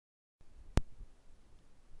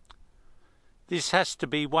This has to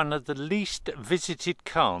be one of the least visited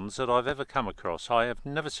cairns that I've ever come across. I have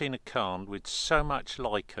never seen a cairn with so much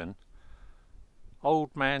lichen,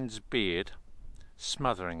 old man's beard,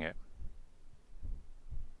 smothering it.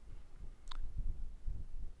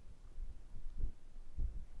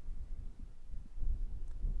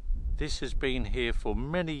 This has been here for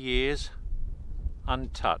many years,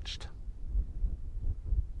 untouched,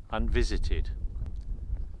 unvisited.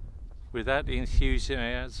 Without the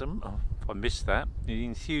enthusiasm, if I missed that, the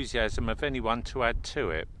enthusiasm of anyone to add to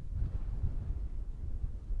it.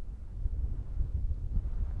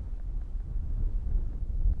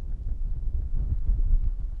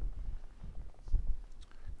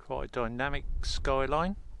 Quite a dynamic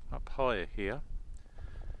skyline up higher here.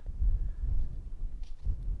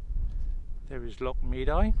 There is Loch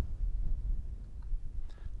Meadow.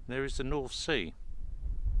 There is the North Sea.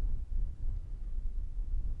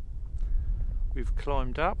 We've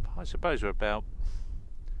climbed up, I suppose we're about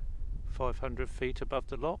 500 feet above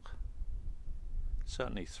the loch,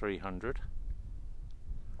 certainly 300.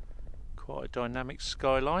 Quite a dynamic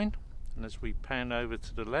skyline, and as we pan over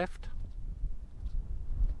to the left,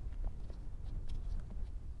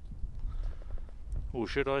 or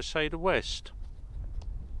should I say the west,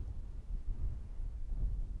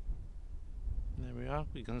 there we are.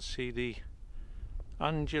 We can see the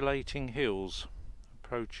undulating hills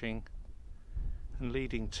approaching and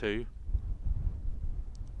leading to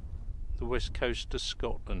the west coast of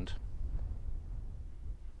Scotland.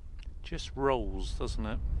 Just rolls, doesn't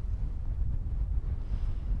it?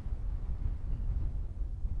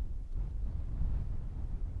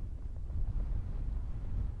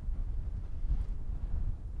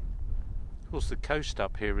 Of course, the coast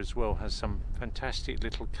up here as well has some fantastic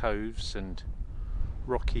little coves and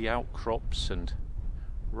rocky outcrops and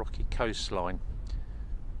rocky coastline.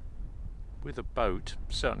 With a boat,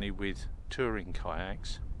 certainly with touring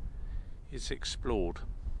kayaks, it's explored,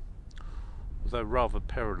 although rather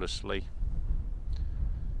perilously.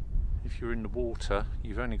 If you're in the water,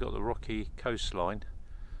 you've only got the rocky coastline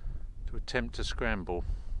to attempt to scramble.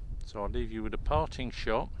 So I'll leave you with a parting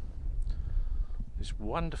shot. This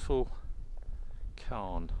wonderful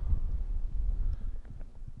càirn.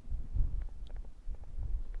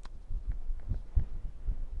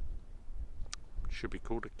 Should be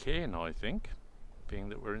called a cairn, I think, being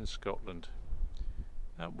that we're in Scotland.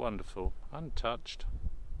 That wonderful, untouched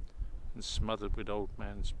and smothered with old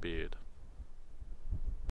man's beard.